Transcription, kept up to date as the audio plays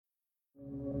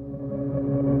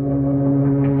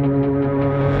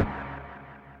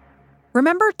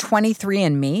Remember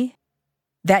 23andMe?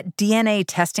 That DNA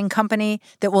testing company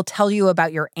that will tell you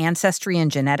about your ancestry and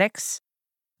genetics?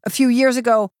 A few years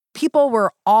ago, people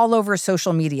were all over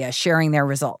social media sharing their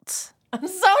results. I'm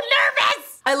so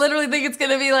nervous! I literally think it's going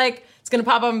to be like, it's going to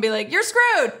pop up and be like, you're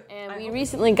screwed! And we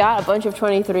recently got a bunch of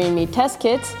 23andMe test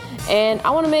kits, and I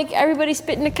want to make everybody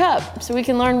spit in a cup so we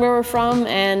can learn where we're from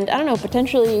and, I don't know,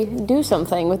 potentially do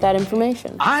something with that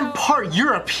information. I'm part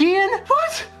European?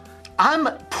 What? I'm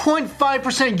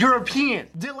 0.5% European.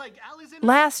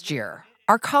 Last year,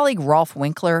 our colleague Rolf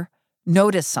Winkler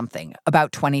noticed something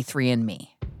about 23andMe.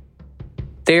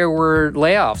 There were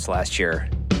layoffs last year,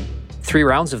 3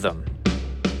 rounds of them.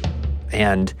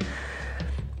 And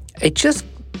it just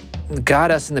got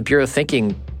us in the Bureau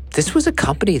thinking this was a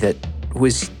company that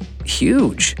was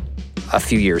huge a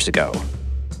few years ago.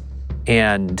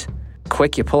 And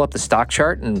quick, you pull up the stock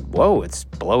chart and whoa, it's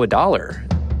below $1.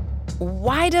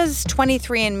 Why does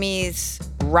 23andMe's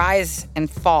rise and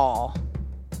fall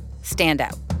stand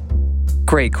out?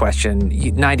 Great question.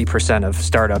 90% of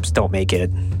startups don't make it.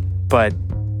 But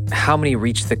how many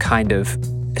reach the kind of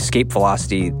escape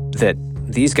velocity that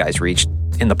these guys reached,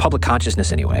 in the public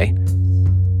consciousness anyway?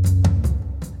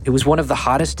 It was one of the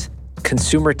hottest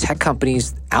consumer tech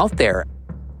companies out there,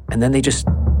 and then they just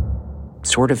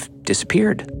sort of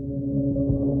disappeared.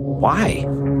 Why?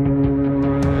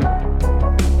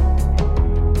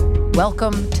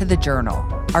 Welcome to The Journal,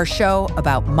 our show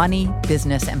about money,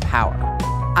 business, and power.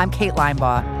 I'm Kate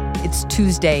Linebaugh. It's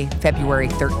Tuesday, February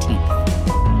 13th.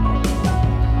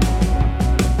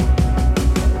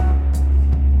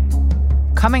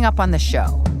 Coming up on the show,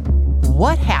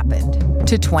 what happened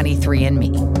to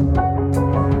 23andMe?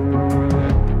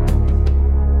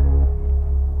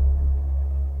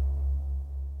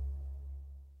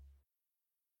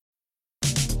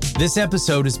 This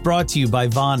episode is brought to you by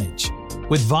Vonage.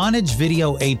 With Vonage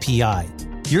Video API,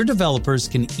 your developers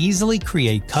can easily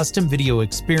create custom video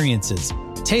experiences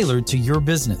tailored to your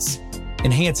business.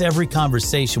 Enhance every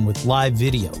conversation with live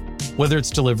video, whether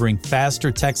it's delivering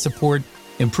faster tech support,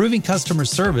 improving customer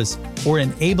service, or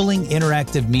enabling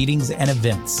interactive meetings and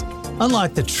events.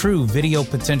 Unlock the true video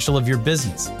potential of your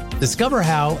business. Discover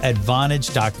how at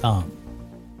Vonage.com.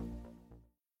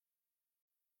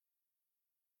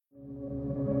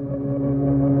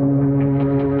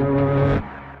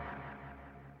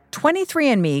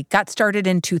 23andMe got started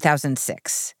in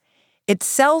 2006. It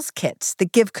sells kits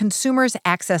that give consumers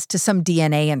access to some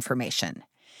DNA information.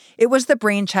 It was the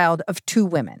brainchild of 2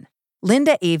 women,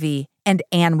 Linda Avey and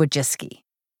Ann Wojcicki.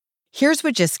 Here's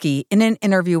Wojcicki in an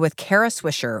interview with Kara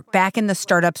Swisher back in the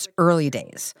startup's early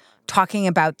days, talking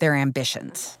about their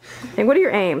ambitions. And what are your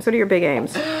aims? What are your big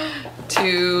aims?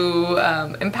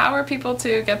 To empower people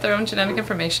to get their own genetic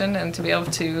information and to be able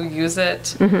to use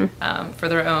it for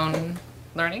their own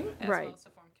learning. Right.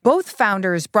 Both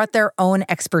founders brought their own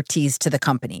expertise to the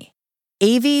company.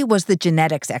 Avey was the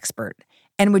genetics expert,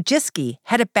 and Wojcicki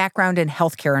had a background in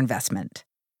healthcare investment.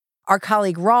 Our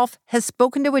colleague Rolf has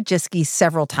spoken to Wojcicki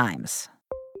several times.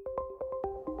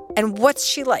 And what's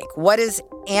she like? What is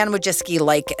Ann Wojcicki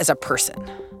like as a person?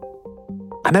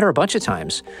 I met her a bunch of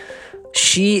times.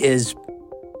 She is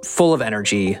full of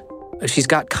energy. She's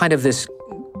got kind of this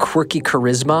quirky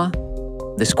charisma,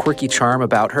 this quirky charm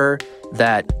about her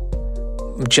that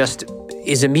just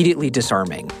is immediately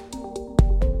disarming.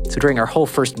 So during our whole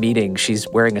first meeting, she's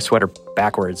wearing a sweater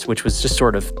backwards, which was just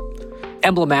sort of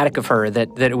emblematic of her,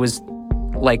 that it was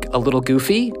like a little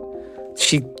goofy.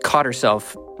 She caught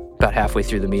herself about halfway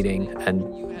through the meeting and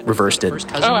reversed it.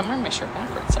 Oh, I'm wearing my shirt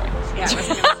backwards, sorry. Yeah.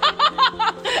 Sorry.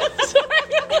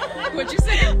 What'd you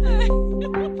say?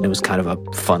 It was kind of a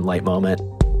fun, light moment.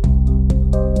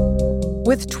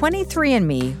 With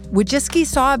 23andMe, Wojcicki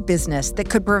saw a business that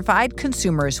could provide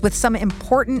consumers with some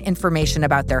important information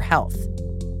about their health.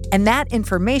 And that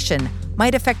information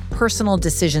might affect personal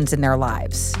decisions in their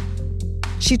lives.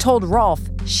 She told Rolf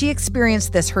she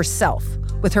experienced this herself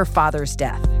with her father's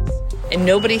death. And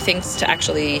nobody thinks to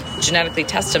actually genetically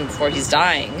test him before he's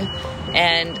dying.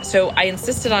 And so I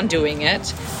insisted on doing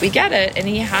it. We get it, and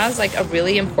he has like a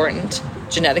really important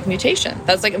genetic mutation.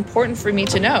 That's like important for me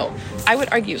to know. I would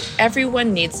argue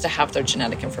everyone needs to have their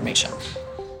genetic information.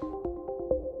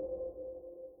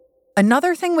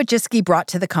 Another thing Wojcicki brought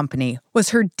to the company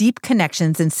was her deep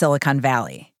connections in Silicon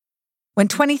Valley. When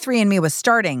 23andMe was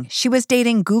starting, she was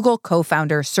dating Google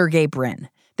co-founder Sergey Brin.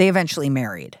 They eventually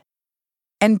married.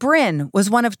 And Brin was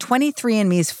one of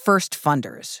 23andMe's first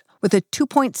funders, with a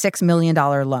 $2.6 million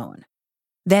loan.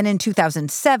 Then in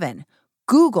 2007,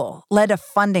 Google led a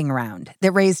funding round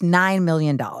that raised $9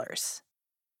 million.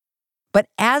 But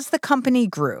as the company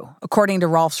grew, according to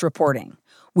Rolf's reporting,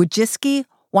 Wojcicki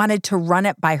wanted to run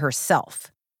it by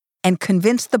herself and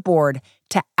convinced the board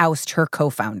to oust her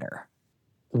co-founder.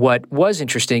 What was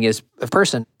interesting is a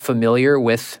person familiar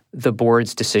with the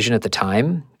board's decision at the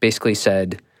time basically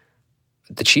said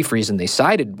the chief reason they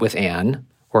sided with Anne,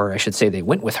 or I should say they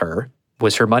went with her,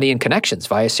 was her money and connections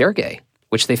via Sergey,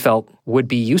 which they felt would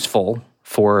be useful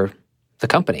for the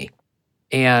company.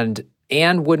 And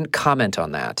Anne wouldn't comment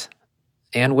on that.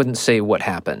 Anne wouldn't say what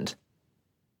happened.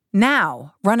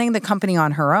 Now, running the company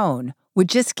on her own,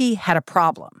 Wojcicki had a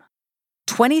problem.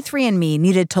 23andMe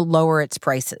needed to lower its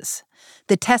prices.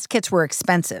 The test kits were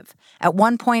expensive, at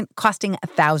one point costing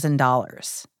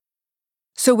 $1,000.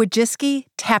 So Wojcicki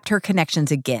tapped her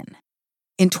connections again.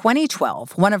 In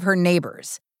 2012, one of her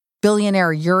neighbors,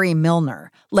 billionaire Yuri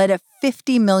Milner, led a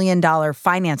 $50 million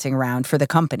financing round for the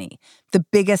company, the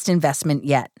biggest investment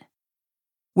yet.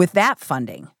 With that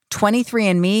funding,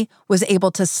 23andMe was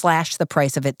able to slash the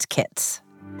price of its kits.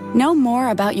 Know more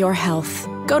about your health.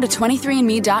 Go to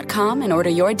 23andme.com and order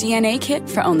your DNA kit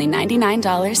for only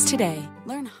 $99 today.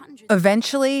 Learn hundreds.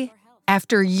 Eventually,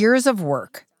 after years of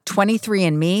work,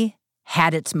 23andMe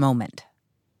had its moment.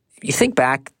 You think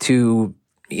back to,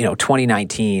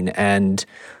 2019, and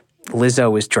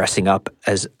Lizzo is dressing up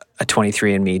as a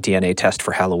 23andMe DNA test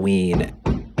for Halloween.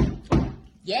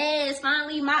 Yes,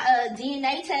 finally my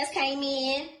DNA test came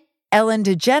in. Ellen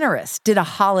DeGeneres did a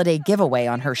holiday giveaway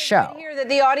on her show. Here that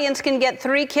the audience can get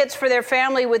 3 kits for their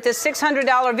family with this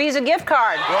 $600 Visa gift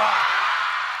card.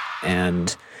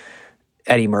 And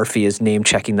Eddie Murphy is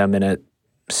name-checking them in a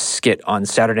skit on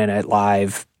Saturday Night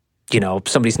Live.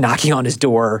 Somebody's knocking on his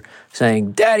door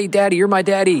saying, "Daddy, Daddy, you're my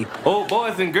daddy." Oh,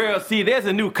 boys and girls, see, there's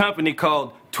a new company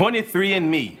called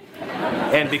 23andMe.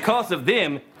 And because of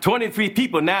them, 23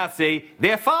 people now say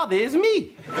their father is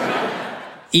me.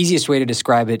 Easiest way to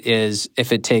describe it is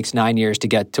if it takes 9 years to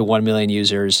get to 1 million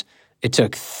users, it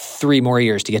took 3 more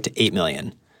years to get to 8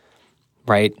 million,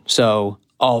 right? So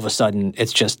all of a sudden,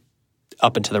 it's just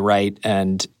up and to the right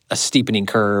and a steepening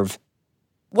curve.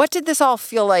 What did this all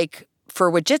feel like for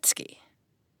Wojcicki?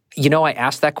 I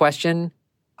asked that question.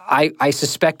 I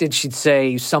suspected she'd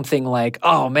say something like,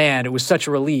 "Oh man, it was such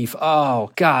a relief. Oh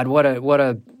God, what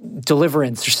a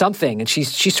deliverance," or something. And she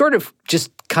sort of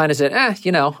just kind of said, I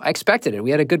expected it.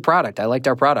 We had a good product. I liked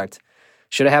our product.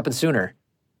 Should have happened sooner.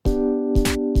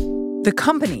 The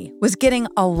company was getting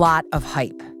a lot of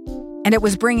hype, and it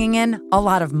was bringing in a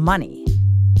lot of money.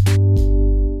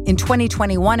 In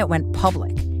 2021, it went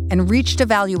public and reached a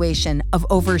valuation of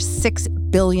over $6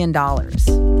 billion.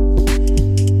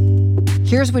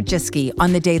 Here's Wojcicki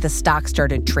on the day the stock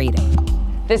started trading.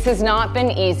 This has not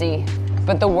been easy,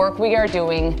 but the work we are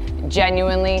doing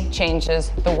genuinely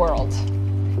changes the world.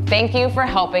 Thank you for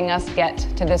helping us get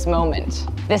to this moment.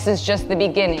 This is just the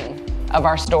beginning of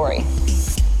our story.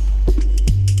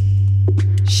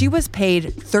 She was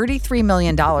paid $33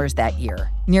 million that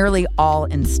year, nearly all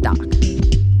in stock.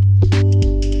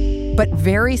 But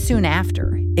very soon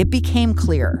after, it became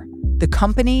clear the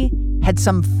company had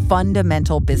some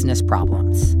fundamental business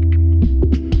problems.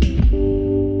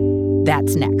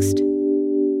 That's next.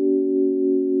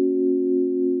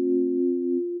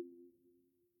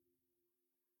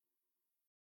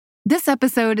 This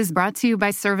episode is brought to you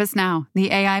by ServiceNow,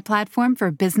 the AI platform for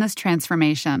business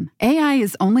transformation. AI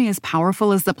is only as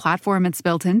powerful as the platform it's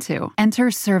built into. Enter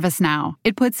ServiceNow.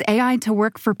 It puts AI to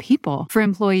work for people, for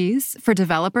employees, for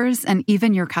developers, and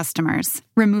even your customers,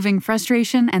 removing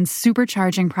frustration and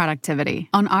supercharging productivity.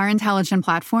 On our intelligent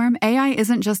platform, AI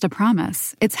isn't just a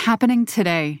promise. It's happening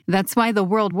today. That's why the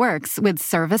world works with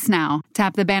ServiceNow.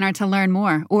 Tap the banner to learn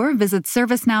more or visit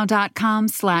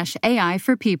servicenow.com/AI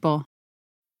for people.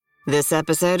 This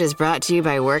episode is brought to you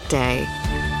by Workday.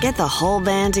 Get the whole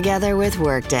band together with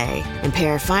Workday and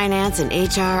pair finance and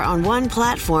HR on one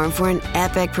platform for an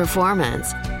epic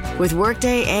performance. With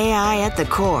Workday AI at the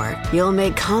core, you'll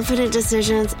make confident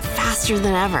decisions faster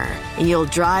than ever, and you'll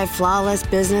drive flawless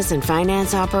business and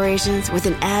finance operations with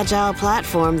an agile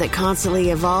platform that constantly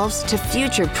evolves to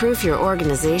future-proof your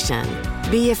organization.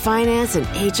 Be a finance and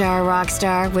HR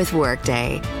rockstar with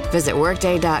Workday. Visit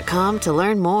Workday.com to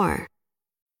learn more.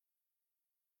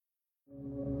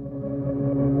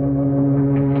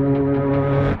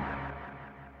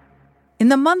 In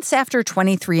the months after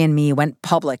 23andMe went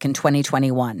public in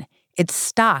 2021, its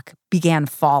stock began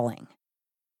falling.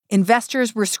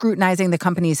 Investors were scrutinizing the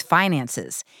company's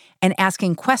finances and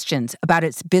asking questions about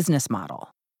its business model.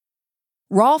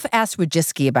 Rolf asked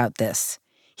Wojcicki about this.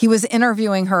 He was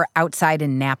interviewing her outside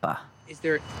in Napa.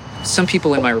 Some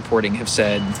people in my reporting have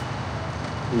said,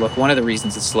 look, one of the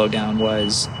reasons it slowed down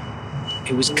was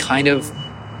it was kind of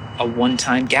a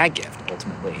one-time gag gift,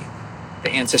 ultimately. the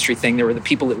ancestry thing. There were the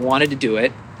people that wanted to do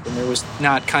it, and there was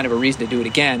not kind of a reason to do it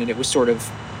again. And it was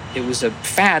a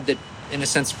fad that, in a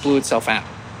sense, blew itself out.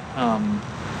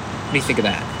 What do you think of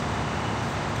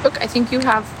that? Look, I think you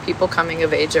have people coming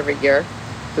of age every year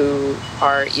who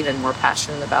are even more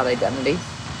passionate about identity.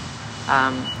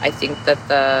 I think that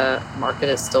the market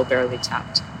is still barely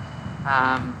tapped.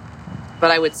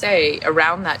 But I would say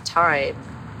around that time,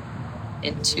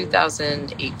 in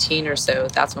 2018 or so,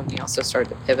 that's when we also started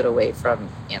to pivot away from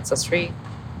ancestry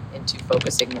into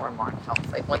focusing more and more on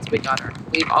health. Like once we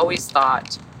we've always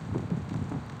thought,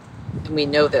 and we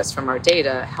know this from our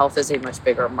data, health is a much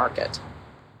bigger market.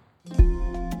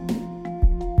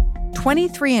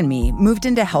 23andMe moved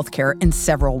into healthcare in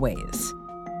several ways.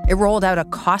 It rolled out a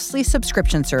costly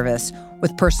subscription service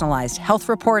with personalized health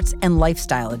reports and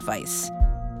lifestyle advice,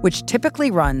 which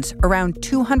typically runs around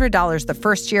 $200 the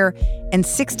first year and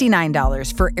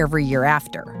 $69 for every year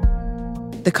after.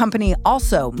 The company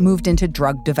also moved into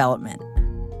drug development.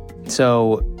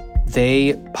 So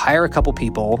they hire a couple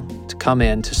people to come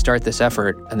in to start this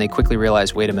effort, and they quickly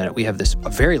realize, wait a minute, we have a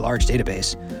very large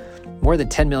database, more than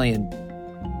 10 million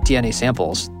DNA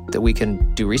samples that we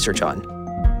can do research on.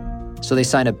 So they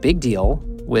signed a big deal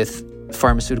with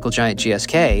pharmaceutical giant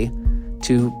GSK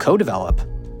to co-develop.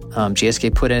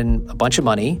 GSK put in a bunch of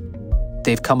money.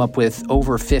 They've come up with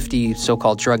over 50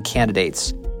 so-called drug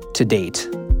candidates to date.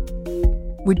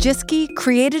 Wojcicki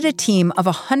created a team of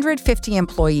 150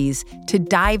 employees to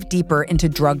dive deeper into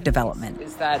drug development.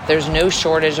 Is that there's no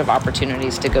shortage of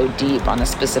opportunities to go deep on a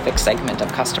specific segment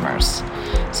of customers.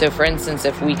 So for instance,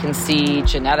 if we can see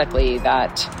genetically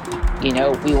that,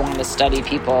 we want to study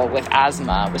people with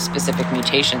asthma with specific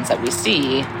mutations that we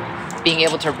see, being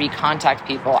able to recontact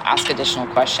people, ask additional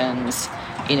questions,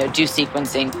 do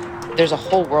sequencing, there's a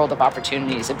whole world of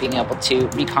opportunities of being able to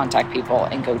recontact people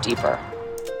and go deeper.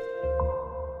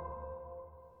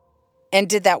 And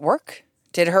did that work?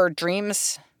 Did her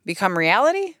dreams become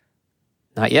reality?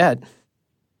 Not yet.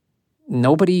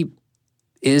 Nobody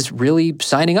is really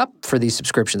signing up for these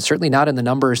subscriptions, certainly not in the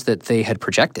numbers that they had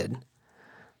projected.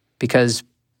 Because,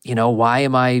 why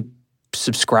am I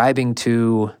subscribing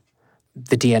to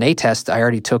the DNA test I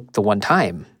already took the one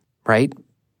time, right?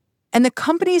 And the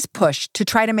company's push to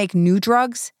try to make new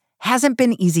drugs hasn't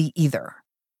been easy either.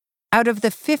 Out of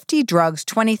the 50 drugs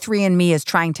 23andMe is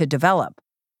trying to develop,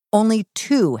 only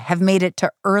 2 have made it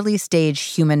to early-stage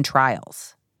human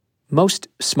trials. Most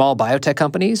small biotech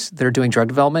companies that are doing drug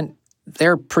development,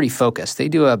 they're pretty focused. They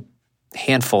do a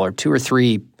handful or 2 or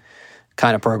 3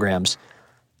 kind of programs.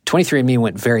 23andMe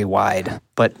went very wide,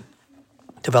 but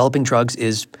developing drugs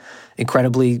is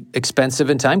incredibly expensive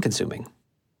and time-consuming.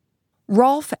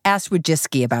 Rolf asked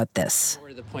Wojcicki about this. More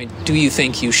to the point, do you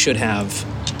think you should have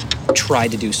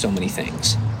tried to do so many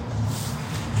things?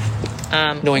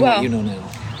 Knowing what you know now.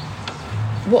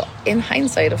 Well, in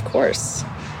hindsight, of course.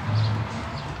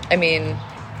 I mean,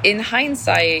 in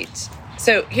hindsight,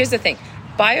 so here's the thing.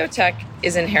 Biotech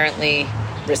is inherently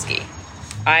risky.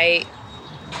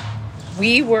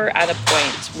 We were at a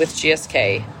point with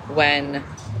GSK when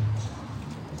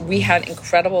we had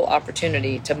incredible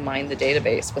opportunity to mine the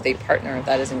database with a partner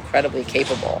that is incredibly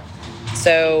capable.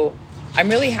 So I'm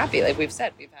really happy, like we've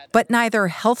said. But neither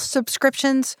health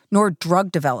subscriptions nor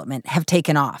drug development have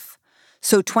taken off.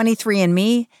 So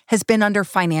 23andMe has been under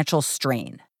financial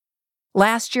strain.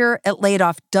 Last year, it laid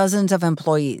off dozens of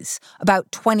employees, about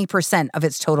 20% of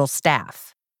its total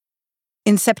staff.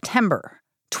 In September,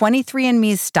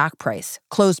 23andMe's stock price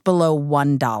closed below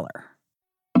 $1.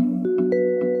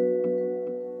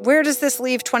 Where does this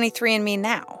leave 23andMe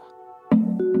now?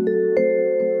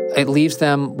 It leaves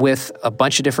them with a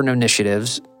bunch of different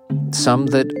initiatives, some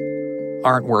that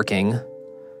aren't working,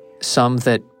 some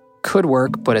that could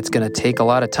work, but it's going to take a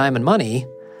lot of time and money.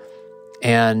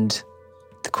 And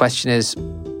the question is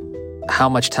how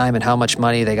much time and how much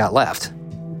money they got left.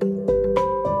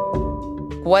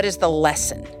 What is the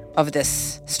lesson of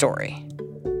this story?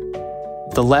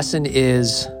 The lesson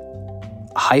is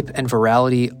hype and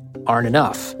virality aren't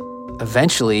enough.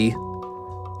 Eventually,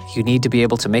 you need to be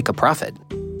able to make a profit.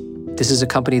 This is a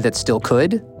company that still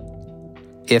could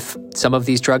if some of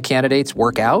these drug candidates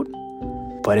work out,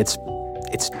 but it's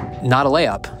not a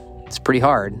layup. It's pretty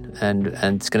hard, and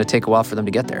it's going to take a while for them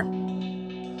to get there.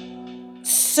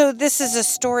 So this is a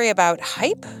story about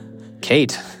hype?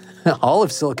 Kate, all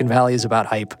of Silicon Valley is about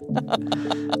hype.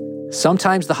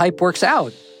 Sometimes the hype works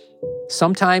out.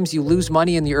 Sometimes you lose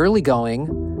money in the early going,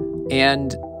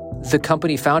 and the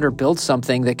company founder builds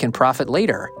something that can profit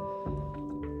later,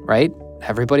 right?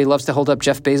 Everybody loves to hold up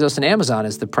Jeff Bezos and Amazon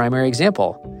as the primary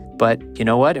example. But you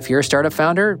know what? If you're a startup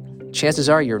founder, chances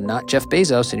are you're not Jeff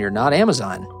Bezos and you're not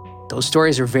Amazon. those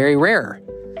stories are very rare.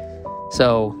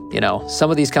 So, some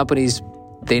of these companies,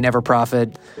 they never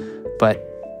profit, but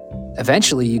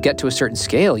eventually you get to a certain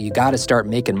scale, you got to start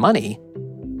making money.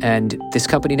 And this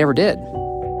company never did.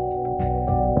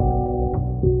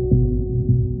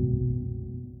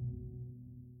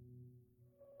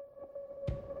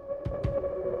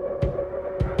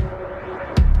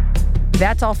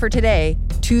 That's all for today,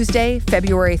 Tuesday,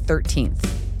 February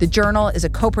 13th. The Journal is a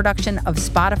co-production of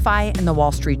Spotify and The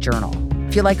Wall Street Journal.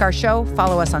 If you like our show,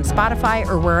 follow us on Spotify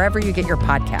or wherever you get your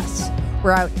podcasts.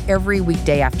 We're out every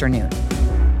weekday afternoon.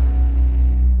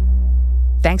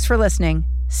 Thanks for listening.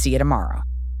 See you tomorrow.